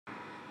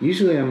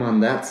Usually I'm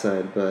on that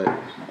side, but...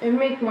 It'd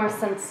make more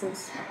sense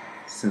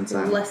since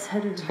I'm less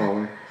headed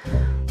taller.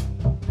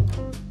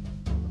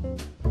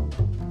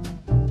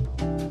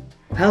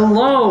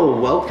 Hello!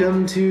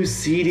 Welcome to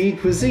CD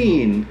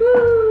Cuisine!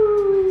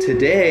 Woo!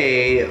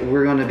 Today,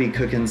 we're gonna be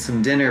cooking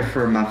some dinner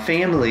for my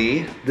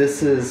family.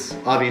 This is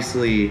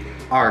obviously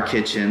our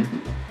kitchen.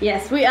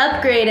 Yes, we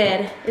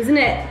upgraded. Isn't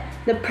it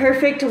the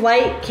perfect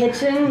white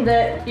kitchen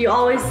that you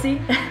always see?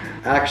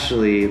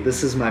 Actually,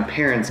 this is my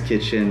parents'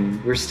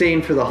 kitchen. We're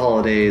staying for the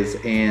holidays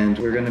and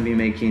we're gonna be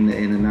making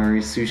an inari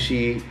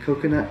sushi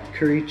coconut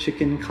curry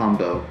chicken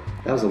combo.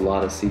 That was a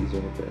lot of C's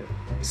right there.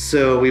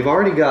 So we've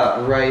already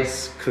got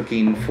rice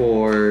cooking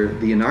for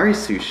the inari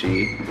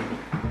sushi.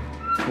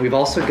 We've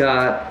also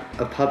got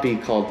a puppy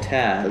called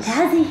Taz.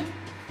 Tazzy!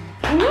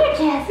 Come here,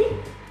 Tazzy!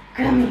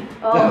 Come here.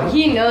 Oh,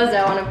 he knows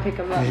I want to pick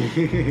him up.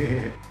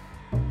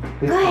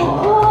 Good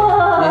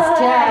boy! Miss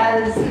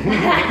Taz!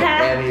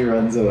 And he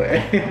runs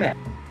away.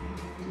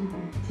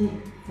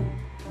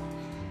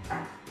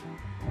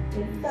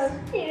 It's so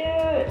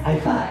cute! High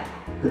five.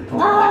 Good boy.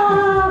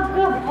 Oh,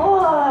 good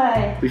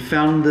boy! We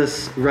found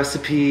this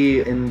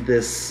recipe in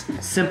this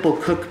simple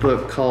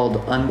cookbook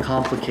called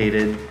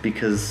Uncomplicated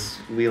because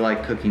we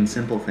like cooking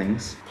simple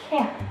things.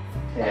 Yeah.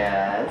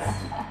 Yes.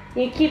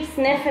 You keep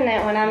sniffing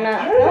it when I'm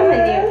not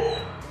filming you.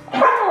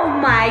 Oh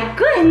my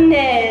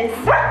goodness!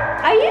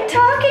 Are you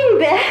talking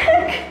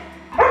back?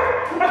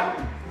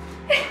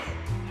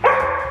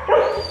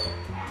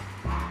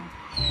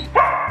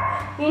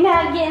 You're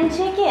not getting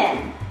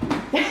chicken.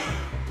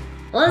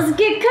 Let's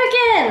get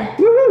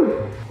cooking!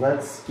 Woohoo!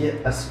 Let's get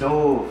a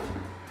stove.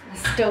 A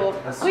stove.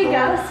 A stove. We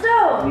got a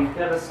stove. We've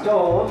got a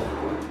stove.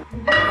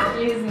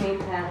 Excuse me,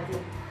 Tazzy.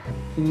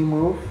 Can you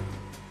move?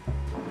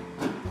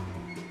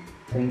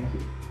 Thank you.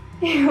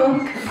 You're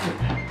welcome.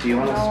 Do you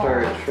want to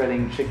start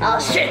shredding chicken? I'll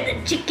shred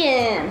the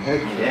chicken.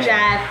 Okay.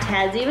 Drive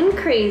Taz even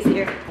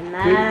crazier. Get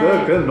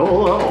the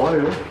canola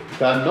oil.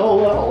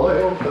 Canola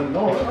oil.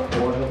 Canola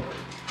oil.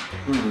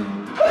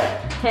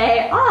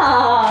 Hey,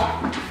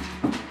 oh!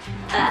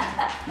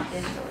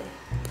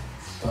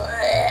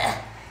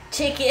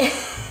 Chicken.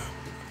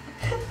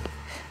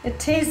 It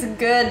tastes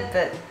good,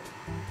 but...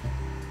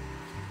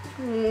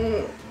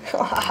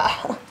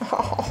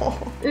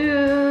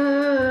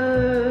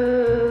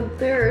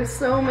 There are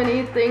so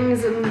many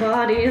things in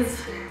bodies.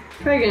 It's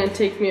probably gonna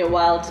take me a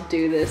while to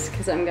do this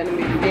because I'm gonna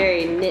be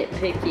very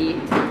nitpicky.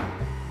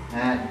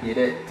 Get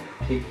it?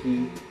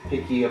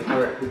 Picky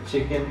apart the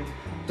chicken.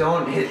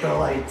 Don't hit the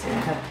light,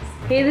 Taz.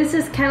 Hey, this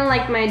is kind of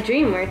like my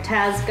dream where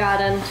Taz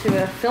got onto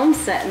a film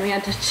set and we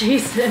had to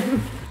chase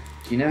him.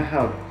 Do you know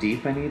how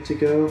deep I need to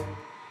go?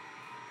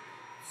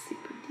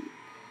 Super deep.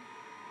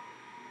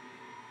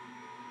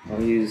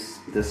 I'll use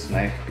this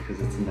knife because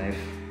it's a knife.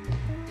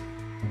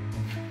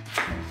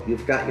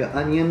 You've got your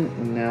onion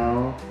and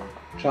now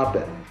chop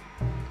it.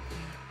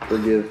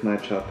 Forgive my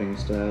chopping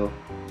style.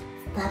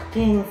 Stop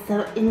being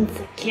so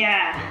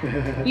insecure.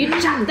 You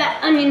chop that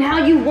onion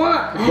how you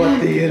want. But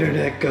the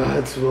internet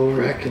gods will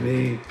wreck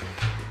me.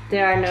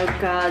 There are no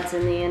gods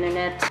in the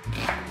internet.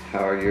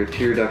 How are your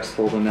tear ducts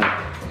holding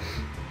up?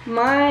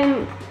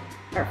 Mine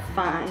are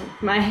fine.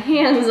 My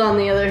hands, on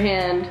the other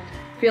hand,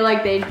 feel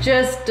like they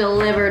just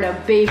delivered a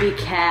baby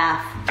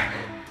calf.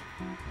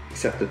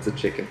 Except it's a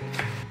chicken.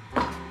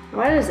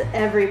 Why does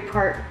every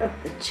part of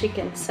the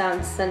chicken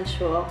sound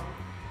sensual?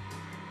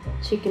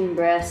 Chicken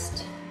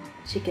breast,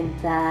 chicken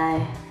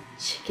thigh,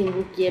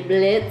 chicken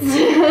giblets.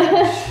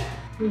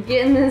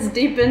 Getting this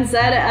deep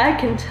inside it, I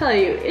can tell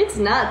you, it's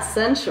not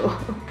sensual.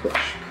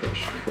 Crush,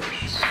 crush,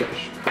 crush,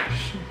 crush,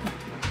 crush.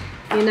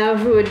 You know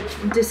who would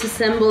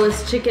disassemble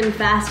this chicken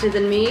faster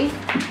than me?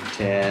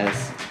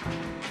 Taz.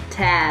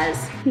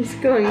 Taz. He's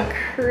going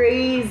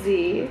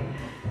crazy.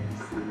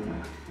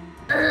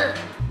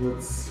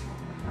 Let's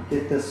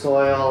get this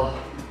oil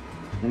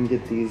and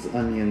get these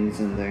onions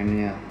in there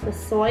now. The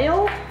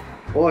soil?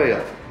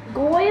 Oil.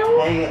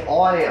 Goyle? Hey,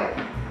 oil.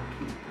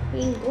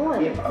 Hey, goyle.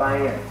 Get by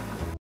it.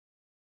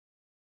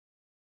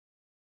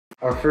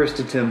 Our first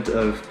attempt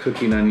of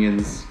cooking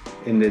onions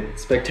ended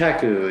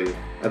spectacularly.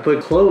 I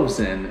put cloves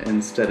in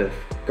instead of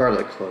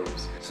garlic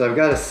cloves. So I've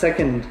got a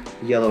second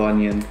yellow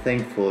onion,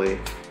 thankfully,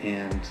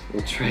 and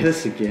we'll try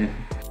this again.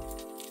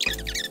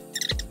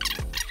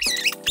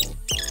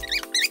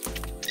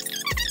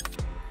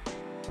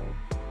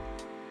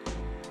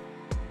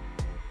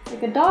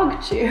 Like a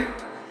dog chew.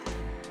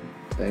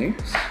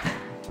 Thanks.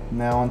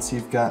 Now once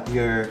you've got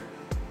your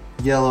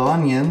yellow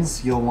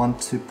onions, you'll want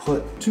to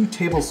put 2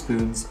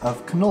 tablespoons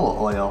of canola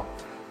oil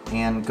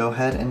and go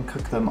ahead and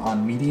cook them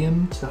on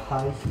medium to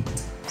high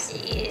heat.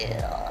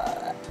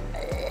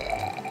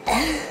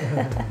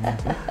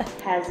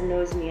 Taz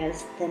knows me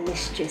as the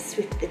mistress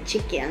with the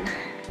chicken.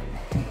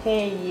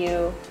 Hey,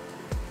 you.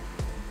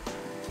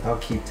 I'll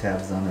keep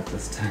tabs on it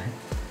this time.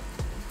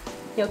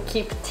 You'll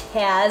keep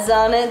Taz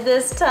on it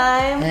this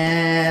time?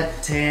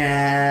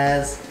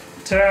 Taz.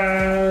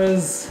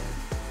 Taz.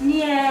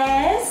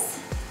 Yes?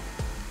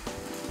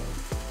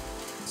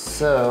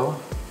 So,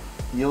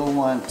 you'll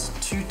want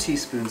 2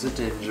 teaspoons of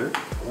ginger.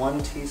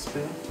 1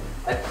 teaspoon.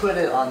 I put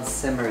it on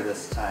simmer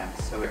this time,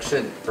 so it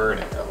shouldn't burn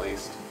it at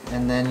least.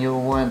 And then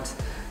you'll want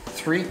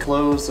 3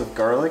 cloves of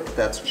garlic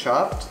that's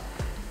chopped.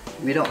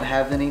 We don't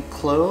have any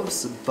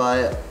cloves,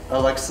 but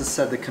Alexa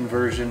said the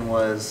conversion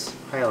was,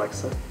 hi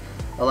Alexa.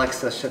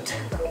 Alexa, shut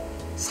down.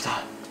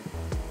 Stop.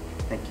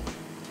 Thank you.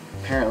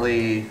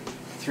 Apparently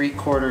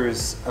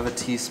 3/4 of a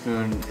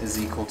teaspoon is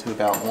equal to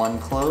about 1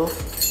 clove.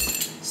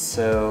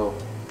 So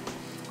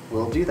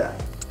we'll do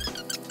that.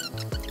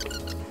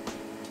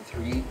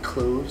 3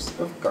 cloves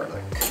of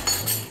garlic.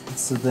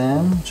 So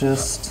then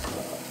just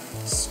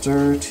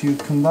stir to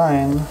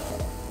combine.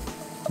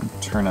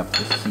 Turn up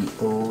the heat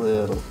a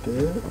little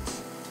bit.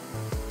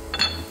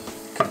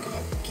 Cooking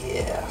up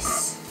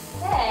gas.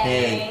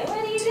 Hey, what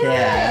are you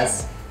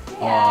Taz,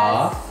 doing?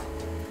 off.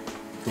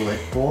 Good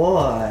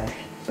boy.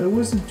 I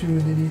wasn't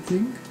doing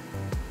anything.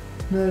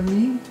 Not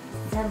me.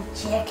 Some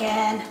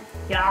chicken.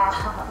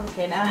 Yeah.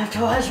 Okay, now I have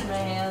to wash my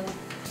hands.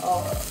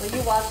 Oh, will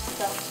you wash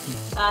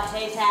stuff?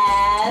 Hey,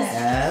 Taz.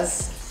 Taz.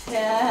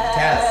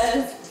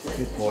 Taz.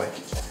 Good boy.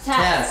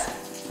 Taz.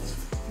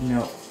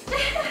 No.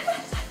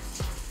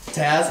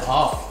 Taz,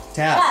 off.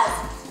 Taz.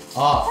 Taz.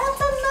 Off.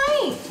 That's a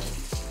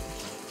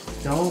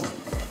knife. Don't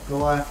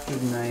go after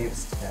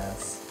knives,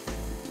 Taz.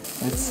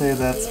 I'd say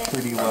that's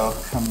pretty well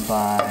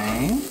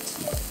combined.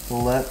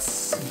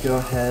 Let's go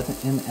ahead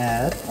and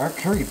add our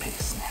curry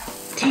paste now.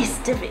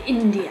 Taste of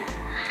India.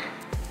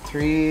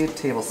 3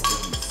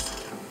 tablespoons.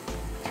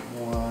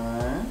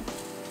 1,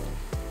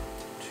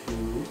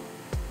 2,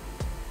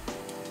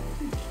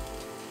 3.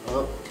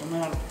 Oh, come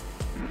on.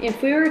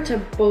 If we were to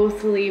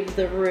both leave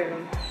the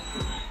room,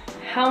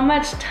 how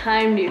much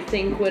time do you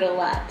think would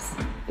elapse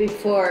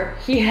before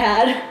he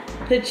had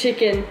the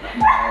chicken?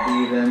 Not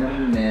even a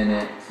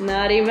minute.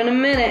 Not even a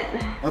minute.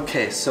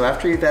 Okay, so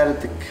after you've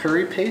added the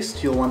curry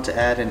paste, you'll want to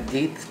add an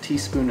 1/8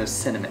 teaspoon of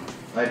cinnamon.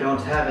 I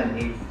don't have an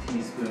 1/8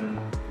 teaspoon.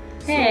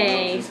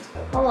 Hey,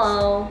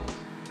 hello.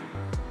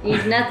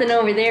 There's nothing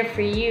over there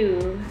for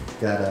you.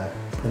 Got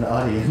an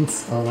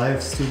audience, a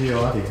live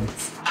studio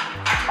audience.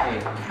 Hey,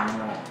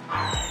 no.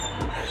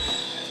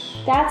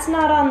 That's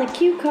not on the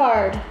cue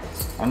card.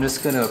 I'm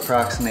just going to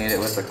approximate it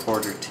with a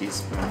 1/4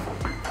 teaspoon.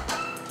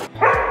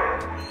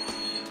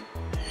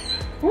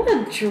 What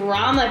a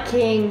drama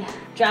king.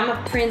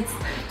 Drama prince.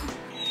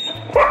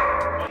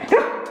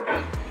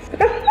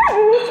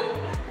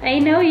 I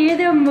know you're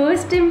the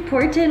most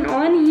important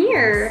one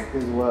here.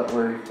 This is what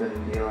we've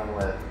been dealing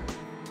with.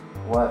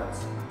 What,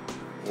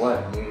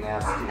 you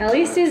nasty... At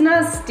least he's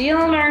not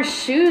stealing our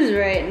shoes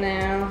right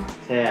now.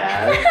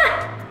 Taz.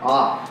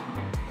 Off.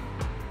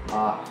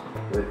 Off.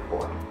 Good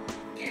boy.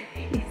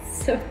 He's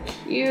so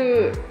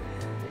cute.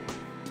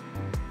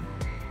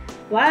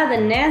 Why are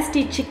the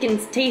nasty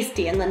chickens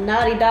tasty and the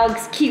naughty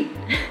dogs cute?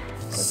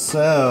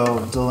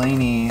 So,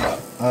 Delaney,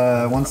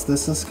 once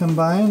this is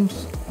combined,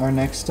 our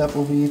next step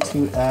will be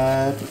to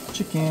add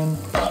chicken.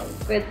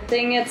 Good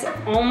thing it's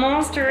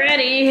almost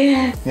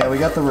ready. Yeah, we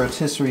got the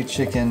rotisserie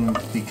chicken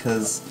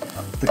because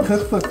the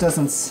cookbook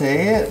doesn't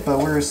say it, but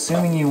we're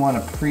assuming you want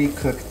to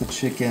pre-cook the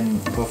chicken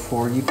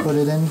before you put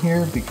it in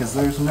here because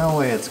there's no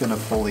way it's going to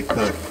fully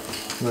cook.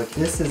 Look,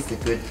 this is the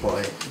good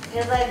boy.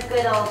 You're like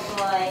good old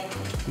boy.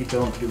 He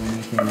don't do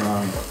anything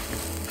wrong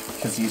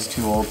because he's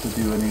too old to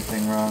do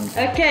anything wrong.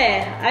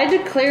 Okay, I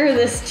declare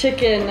this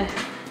chicken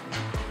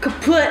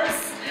kaput.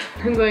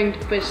 I'm going to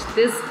push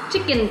this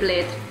chicken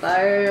plate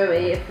far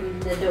away from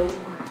the door.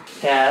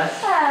 Taz.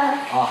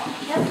 Off.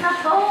 That's my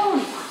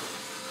phone.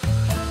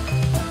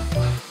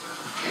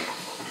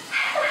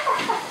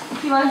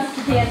 He wants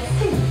to dance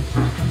too.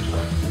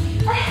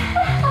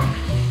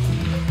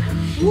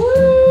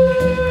 Woo!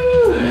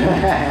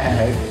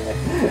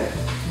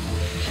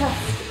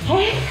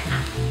 Hey,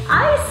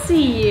 I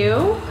see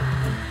you.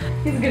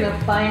 He's gonna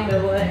find a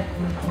way.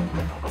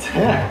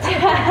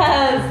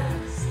 Taz.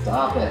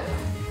 Stop it.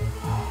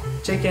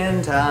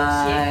 Chicken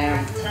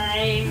time. Chicken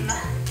time.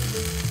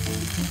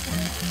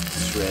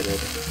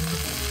 Shredded.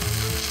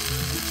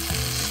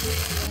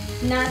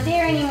 Not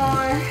there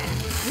anymore.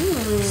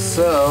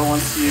 So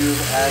once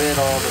you've added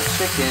all the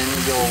chicken,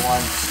 you'll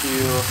want to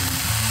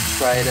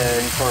try to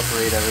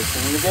incorporate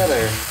everything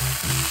together.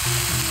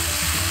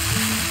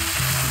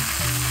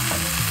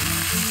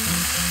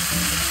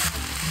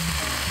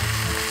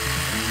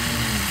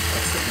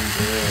 That's looking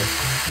good.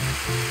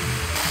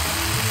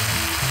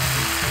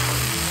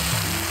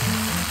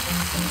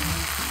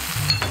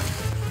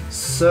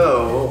 So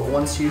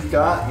once you've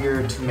got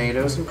your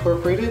tomatoes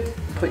incorporated,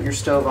 put your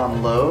stove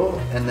on low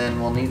and then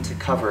we'll need to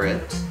cover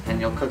it and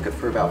you'll cook it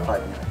for about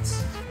 5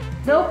 minutes.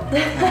 Nope.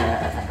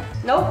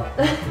 Nope.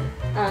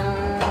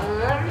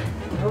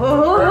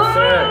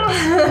 Perfect.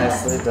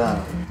 Nicely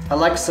done.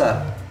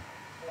 Alexa,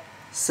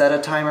 set a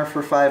timer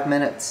for 5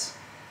 minutes.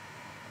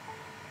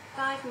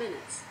 5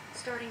 minutes,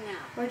 starting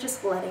now. We're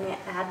just letting it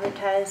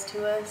advertise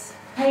to us.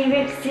 Hey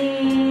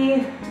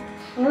Rixie,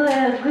 what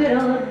a good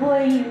old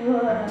boy you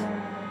are.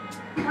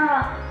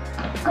 Ah,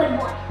 good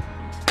boy.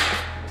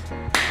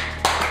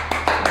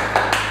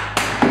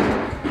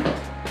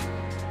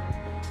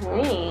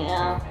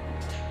 Yeah.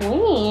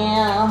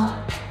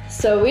 Wow.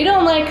 So we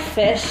don't like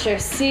fish or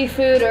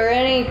seafood or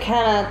any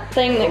kind of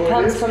thing that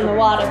comes from the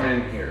water.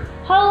 In here.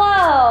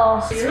 Hello.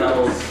 It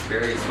smells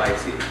very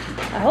spicy.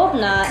 I hope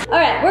not. All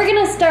right, we're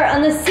gonna start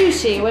on the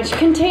sushi, which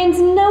contains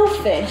no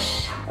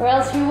fish, or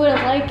else we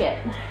wouldn't like it.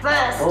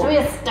 First,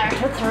 we start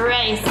with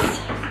rice.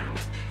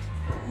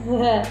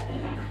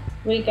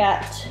 We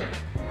got.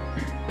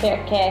 Here,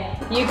 okay,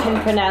 you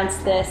can pronounce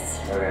this.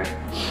 Okay.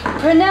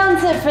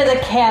 Pronounce it for the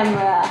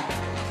camera.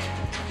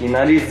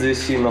 Inari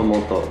sushi no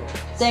moto.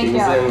 Thank you.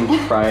 Seasoned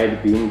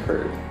fried bean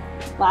curd.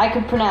 Well, I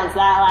could pronounce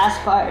that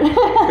last part.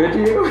 Could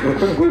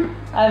you?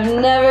 I've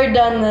never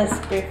done this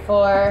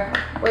before.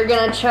 We're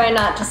gonna try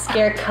not to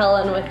scare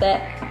Cullen with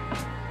it.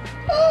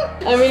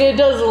 I mean, it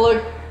does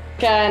look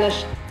kind of.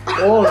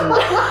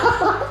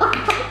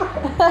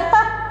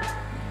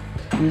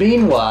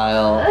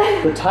 Meanwhile,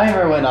 the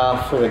timer went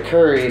off for the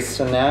curry,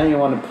 so now you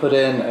want to put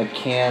in a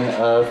can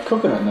of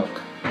coconut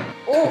milk.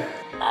 Oh.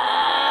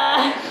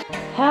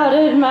 How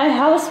did my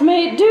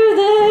housemate do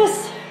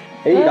this?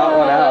 Hey, you got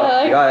one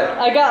out. You got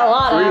I got a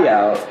lot 3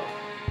 out.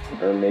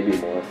 Or maybe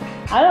more.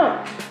 I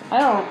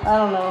don't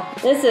know.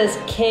 This is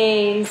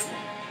K's.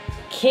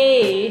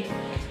 K.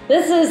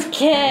 This is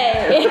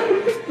K.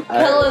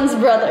 Cullen's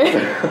brother.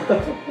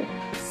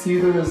 See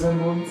the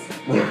resemblance?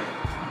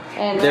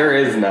 And There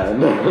is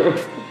none.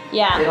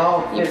 It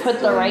all you fits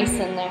put the in. rice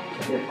in there.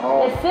 It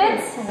all It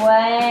fits?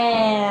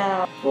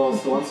 Wow. Well,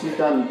 so once you've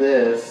done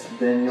this,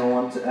 then you'll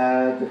want to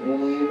add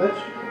any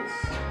vegetables.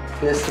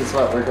 This is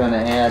what we're going to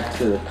add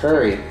to the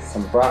curry.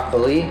 Some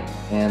broccoli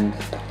and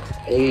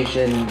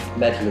Asian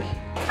medley.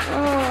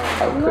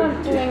 I'm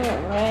not doing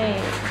it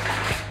right.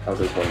 How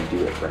does one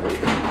do it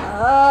right?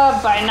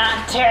 By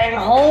not tearing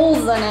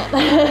holes in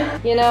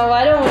it. You know,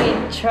 why don't we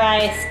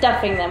try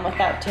stuffing them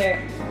without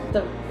tearing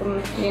the,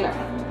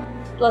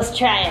 let's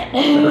try it.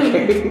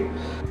 Okay.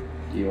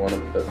 Do you want to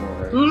put more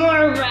rice?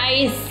 More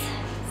rice.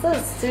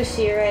 This is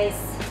sushi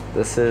rice.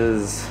 This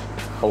is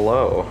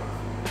Hello.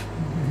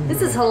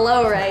 This is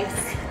hello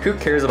rice. Who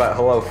cares about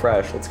Hello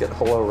Fresh? Let's get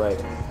Hello right.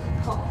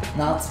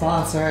 Not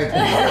sponsored.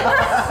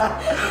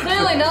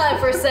 Clearly not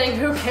if we're saying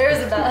who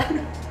cares about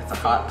it. It's a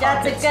hot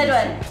That's a pocket good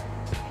sushi.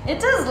 one. It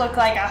does look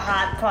like a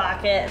hot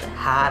pocket.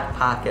 Hot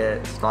Pocket.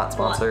 It's not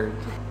sponsored.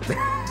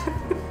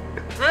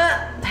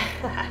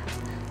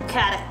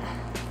 Got it.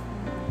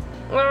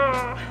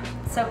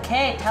 It's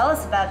okay, tell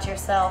us about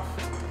yourself.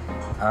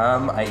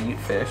 I eat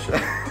fish.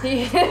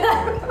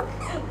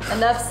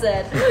 Enough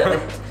said.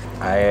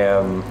 I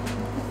am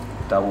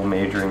double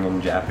majoring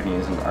in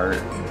Japanese and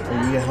art.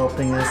 Are you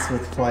helping us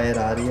with quiet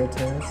audio,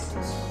 Taz?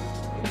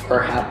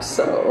 Perhaps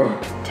so.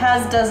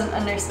 Taz doesn't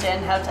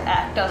understand how to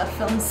act on a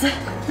film set.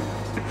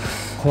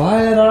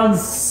 Quiet on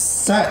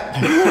set!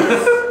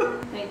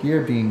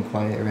 You're being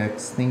quiet,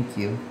 Rex. Thank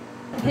you.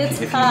 It's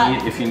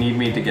hot. If you need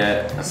me to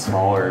get a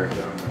smaller,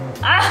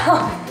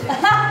 Ow!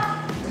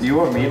 do you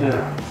want me to?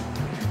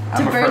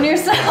 To burn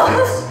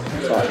yourself?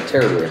 It's not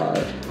terribly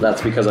hot.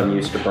 That's because I'm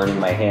used to burning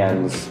my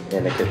hands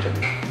in a kitchen.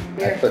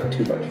 I put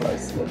too much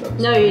rice in them.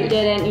 No, you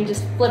didn't. You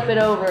just flip it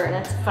over and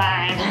it's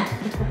fine.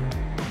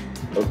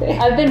 Okay.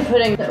 I've been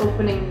putting the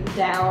opening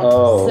down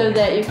so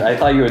that you can. I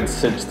thought you would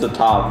cinch the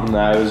top and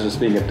I was just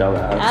being a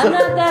dumbass. I'm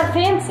not that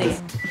fancy.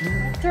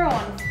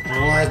 Throwing.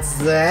 What's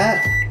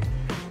that?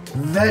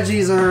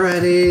 Veggies are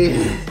ready!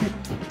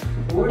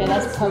 Okay,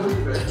 that's probably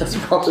That's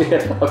probably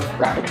enough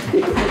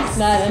rice.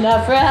 not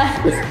enough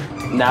rice.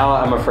 Now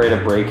I'm afraid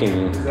of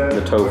breaking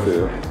the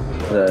tofu.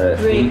 The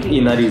Breaking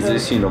inari the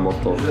tofu. sushi no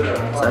moto. Is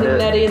that it?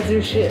 Nari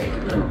sushi.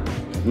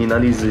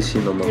 Inari sushi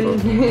no moto.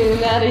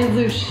 Nari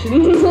sushi.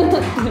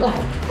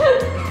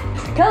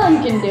 Cullen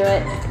can do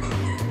it.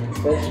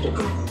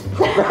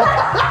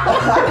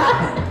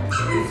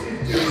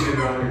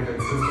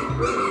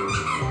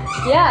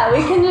 Yeah, we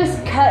can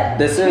just cut.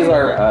 This is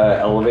our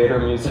elevator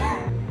music.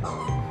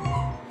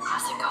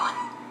 How's it going?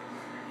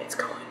 It's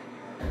going.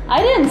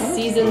 I didn't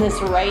season this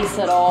rice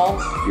at all.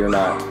 You're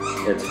not.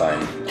 It's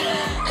fine.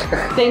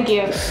 Thank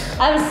you.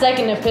 I have a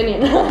second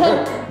opinion.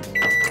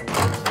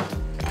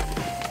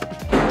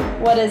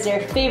 What is your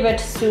favorite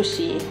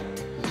sushi?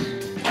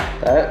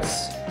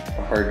 That's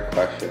a hard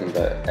question,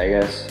 but I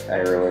guess I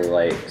really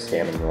like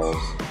salmon rolls.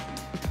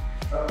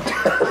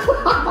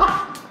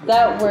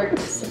 That worked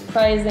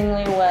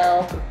surprisingly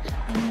well.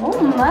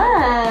 Oh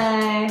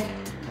my!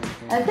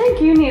 I think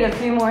you need a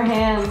few more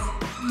hands.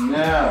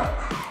 No.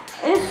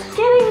 It's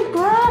getting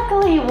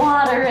broccoli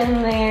water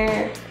in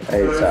there.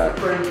 It's the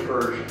French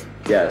version.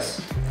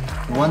 Yes.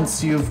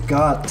 Once you've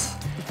got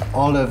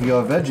all of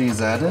your veggies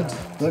added,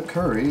 the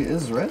curry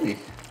is ready.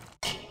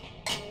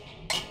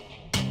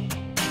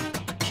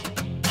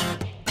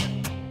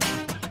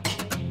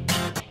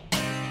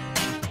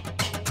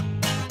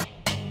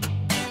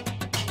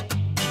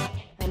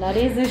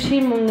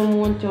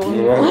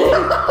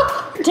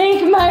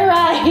 Take my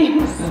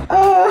rice!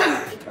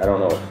 I don't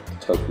know what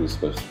tofu is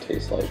supposed to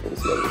taste like, but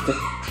it's the other thing.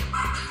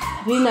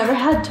 Have you never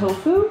had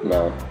tofu?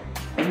 No.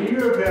 When you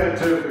have had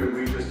tofu,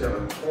 we just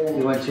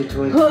You want your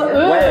toy?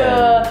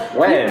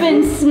 When? You've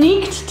been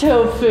sneaked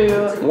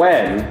tofu.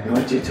 When? You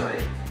want your toy?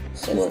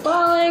 It's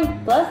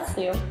falling. Bless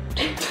you.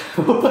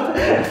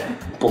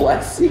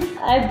 Bless you.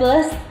 I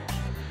bless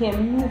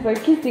him for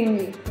kissing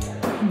me.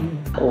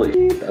 Holy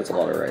shit, that's a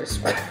lot of rice.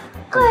 Good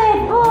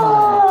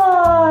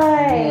boy.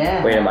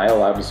 Yeah. Wait, am I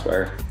allowed to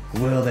swear?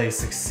 Will they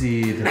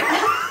succeed? Or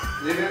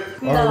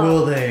No.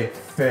 will they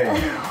fail?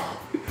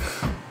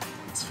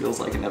 This feels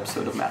like an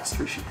episode of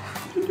Master Chef.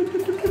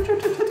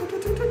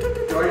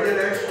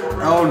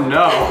 Oh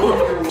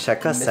no!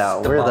 Check us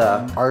out. We're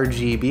the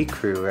RGB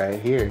crew right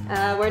here.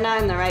 We're not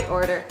in the right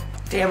order.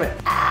 Damn it.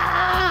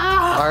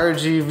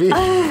 RGB.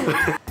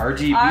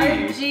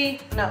 RGB.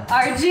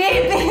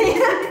 RGB.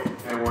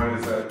 And what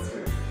is that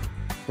too?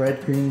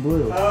 Red, green,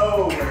 blue.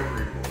 Oh, red,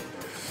 green,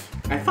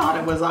 blue. I thought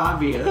it was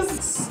obvious.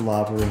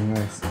 Slobbering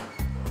rice.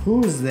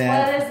 Who's What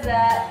that? is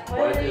that?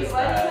 What do you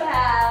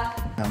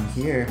have? I'm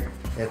here.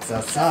 It's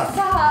a sock.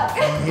 Sock.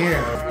 I'm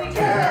here.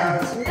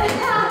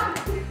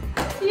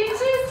 You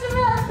just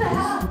about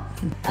that.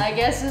 I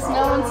guess there's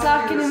no one's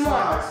sock anymore.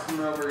 Socks from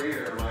over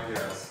here, my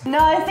guess. No,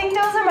 I think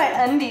those are my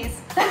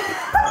undies.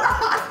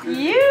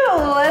 You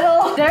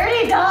little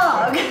dirty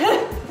dog.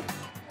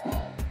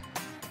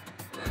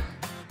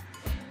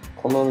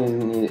 この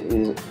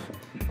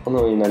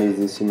いなり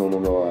寿司のも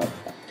のは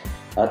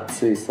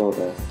熱いそう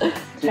です。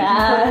 Did you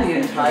put the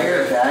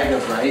entire bag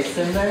of rice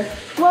in there?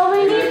 Well,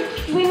 we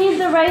need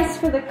the rice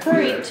for the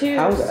curry too.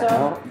 How?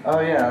 So Oh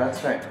yeah,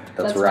 that's right.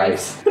 That's That's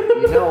rice.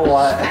 You know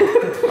what?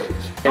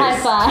 high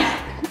five.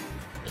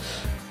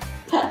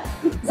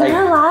 Is that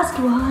our last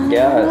one?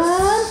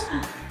 Yes.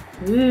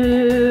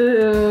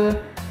 Ooh.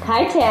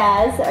 Hi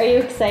Taz, are you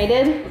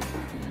excited?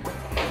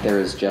 There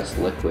is just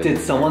liquid. Did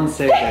someone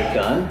say they're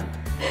done?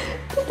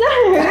 Does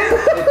that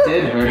hurt? It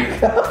did hurt.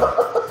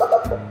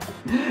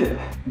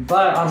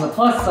 But on the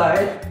plus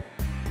side,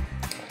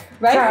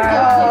 Rice is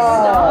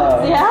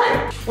stones,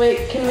 yeah?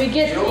 Wait, can we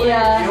get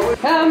the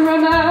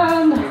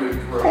cameraman?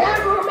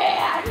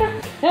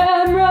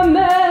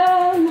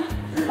 Cameraman!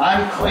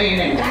 I'm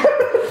cleaning.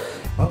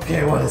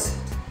 Okay, what is it?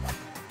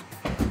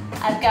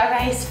 I've got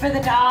rice for the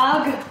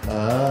dog.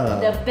 Ah.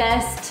 The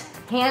best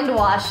hand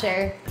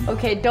washer.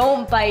 Okay,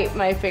 don't bite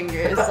my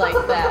fingers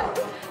like that.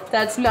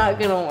 That's not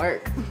gonna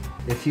work.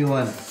 If you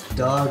want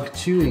dog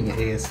chewing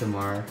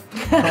ASMR,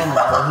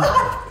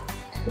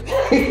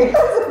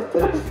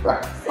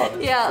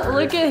 Yeah,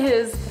 look at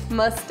his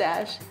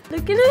mustache.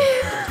 Look at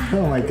it.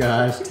 oh my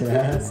gosh,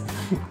 Taz.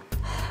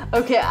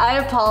 Okay, I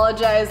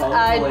apologize.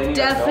 I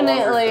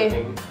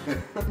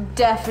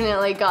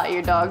definitely got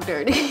your dog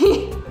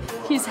dirty.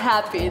 He's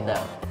happy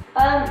though.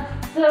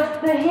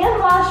 The hand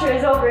washer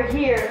is over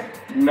here.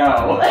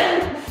 No.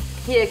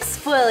 He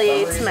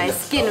exfoliates my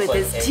skin with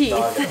his teeth.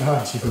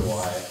 Oh,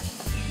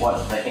 jeez.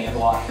 What, the hand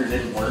washer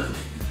didn't work?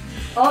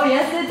 Oh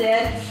yes, it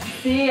did.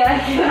 See, I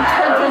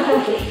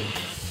can.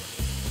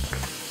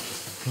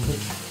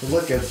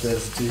 Look at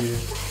this, dude.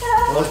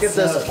 Look at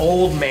this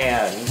old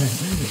man.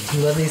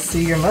 Let me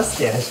see your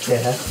mustache,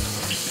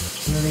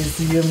 Taz. Let me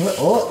see your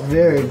oh,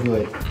 very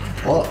good.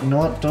 Oh,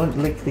 no, don't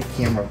lick the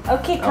camera.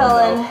 Okay,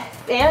 Cullen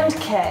and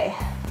Kay,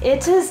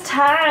 it is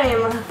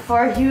time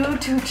for you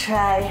to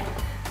try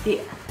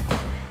the.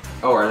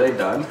 Oh, are they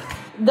done?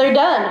 They're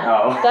done.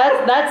 Oh.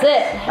 That's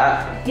it.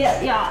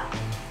 Yeah.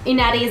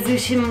 Inari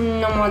sushi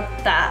no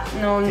mota.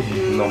 No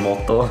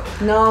Nomoto.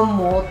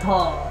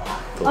 moto.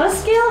 On a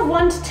scale of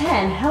 1 to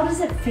 10, how does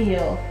it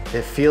feel?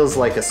 it feels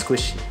like a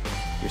squishy.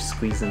 You're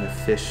squeezing a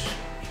fish.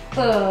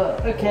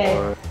 Okay.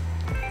 Or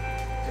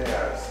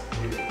Yes.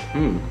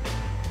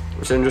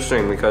 It's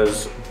interesting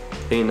because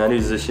the inari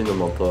sushi no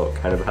moto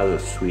kind of has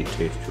a sweet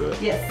taste to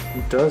it. Yes.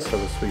 it does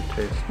have a sweet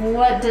taste.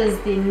 What does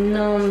the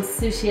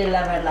non-sushi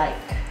lover like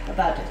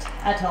about it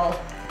at all?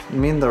 I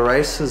mean, the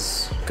rice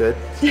is good.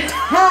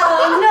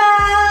 Oh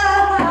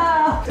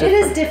no! It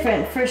is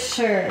different for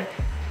sure.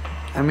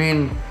 I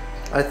mean,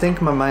 I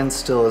think my mind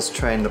still is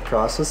trying to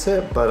process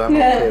it, but I'm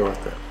okay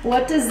with it.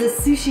 What does the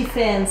sushi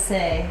fan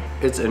say?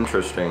 It's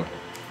interesting.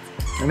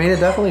 I mean, it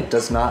definitely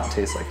does not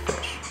taste like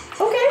fish.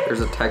 Okay. There's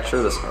a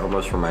texture this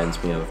almost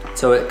reminds me of.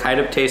 So it kind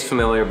of tastes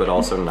familiar, but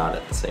also not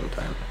at the same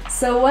time.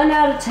 So 1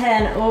 out of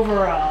 10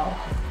 overall.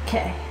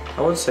 Okay.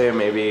 I would say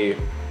maybe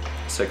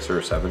 6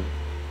 or 7.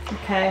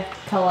 Okay.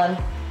 Cullen.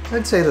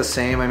 I'd say the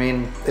same. I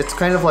mean, it's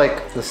kind of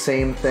like the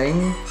same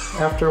thing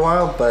after a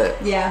while, but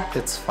Yeah.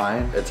 it's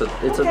fine. It's a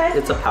Okay.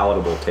 it's a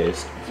palatable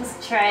taste.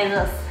 Let's try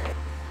this.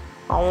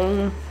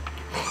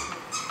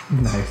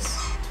 Nice.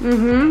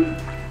 Mm-hmm.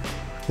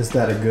 Is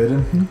that a good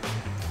one?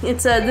 It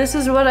said this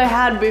is what I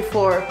had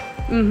before.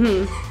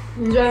 Mm-hmm.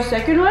 Is there a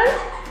second one?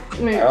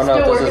 You're don't know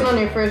if still this working is- on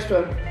your first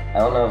one. I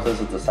don't know if this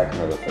is the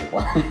second or the third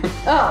one.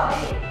 Oh.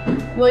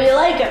 Well, you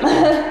like them.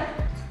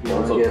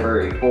 Bowls of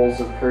curry. Bowls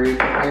of curry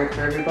prepared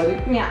for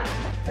everybody. Yeah.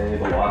 I need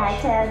to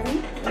watch.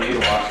 Tazzy. I need to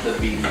watch the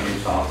bean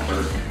juice off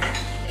first.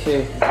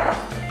 Okay,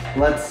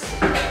 let's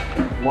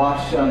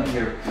wash up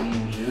your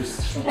bean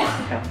juice from the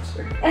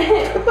counter.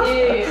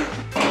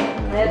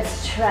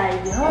 Let's try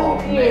your Oh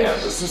man,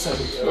 fish. this is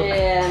heavy.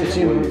 Could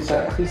you move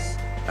that, please?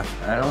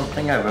 I don't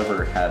think I've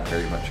ever had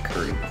very much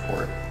curry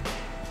before.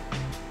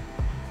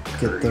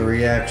 Get the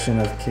reaction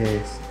of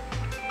Case.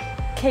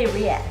 Kay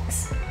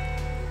reacts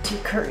to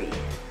curry.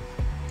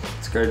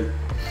 It's good.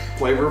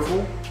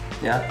 Flavorful?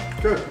 Yeah,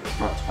 Good.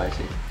 not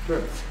spicy.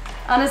 Good.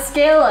 On a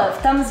scale of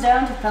thumbs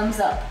down to thumbs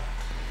up.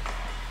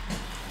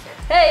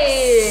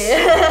 Hey!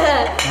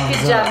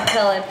 Good job,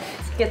 Cullen.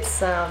 Let's get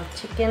some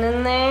chicken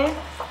in there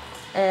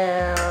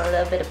and a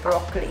little bit of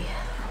broccoli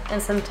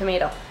and some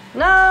tomato.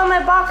 No,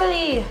 my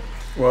broccoli!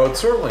 Well, it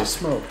certainly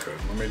smelled good,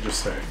 let me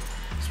just say.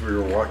 As we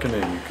were walking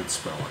in, you could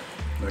smell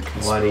it. I can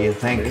What smell do you it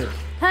from think? here.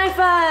 High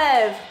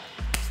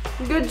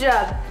five! Good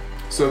job.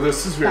 So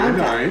this is very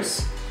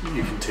nice.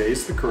 You can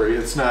taste the curry.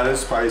 It's not as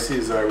spicy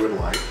as I would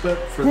like, but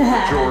for the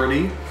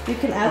majority You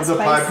can add of the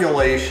spice.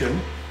 population,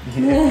 If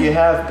you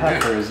have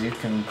peppers, you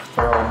can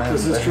throw them in.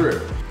 this is there.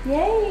 true.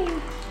 Yay!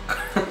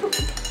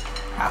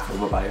 Half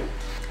of a bite.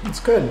 It's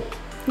good.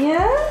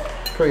 Yeah?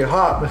 Pretty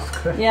hot, but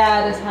it's good.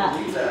 Yeah, it is hot.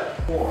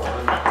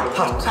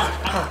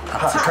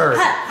 Hot curry.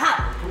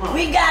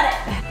 We got it!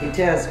 Hey,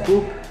 Jazz,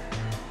 boop.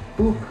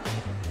 Boop.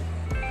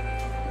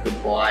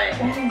 Good boy.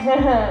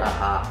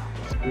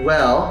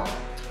 Well,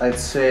 I'd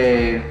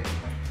say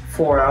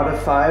 4 out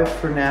of 5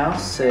 for now.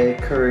 Say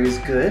curry's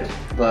good,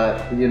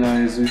 but you know,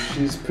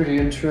 sushi's pretty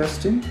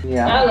interesting. I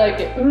Yeah. like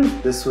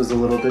it. This was a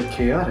little bit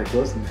chaotic,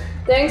 wasn't it?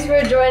 Thanks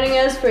for joining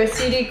us for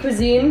CD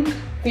Cuisine,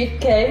 Pete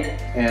K.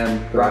 And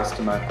the rest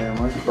of my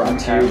family. Brought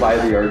to you by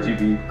the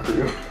RGB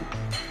crew.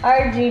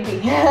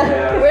 RGB.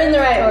 We're in the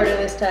right order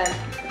this time.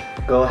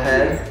 Go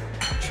ahead,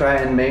 try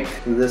and make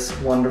this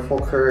wonderful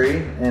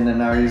curry and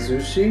inari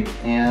sushi,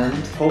 and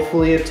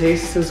hopefully it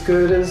tastes as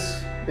good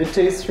as it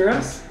tastes for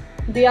us.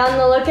 Be on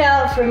the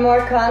lookout for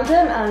more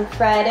content on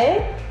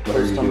Friday. What are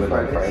you Post on doing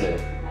on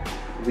Fridays.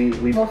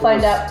 Friday? We'll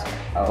find out.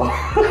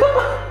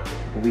 Oh.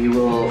 We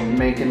will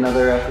make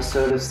another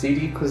episode of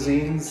CD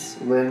Cuisines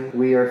when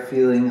we are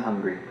feeling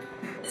hungry.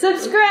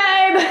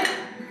 Subscribe!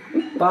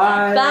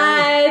 Bye!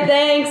 Bye!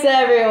 Thanks,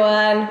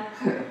 everyone.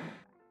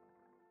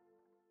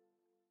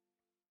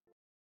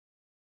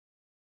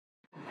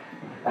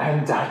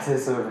 And that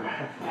is a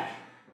wrap.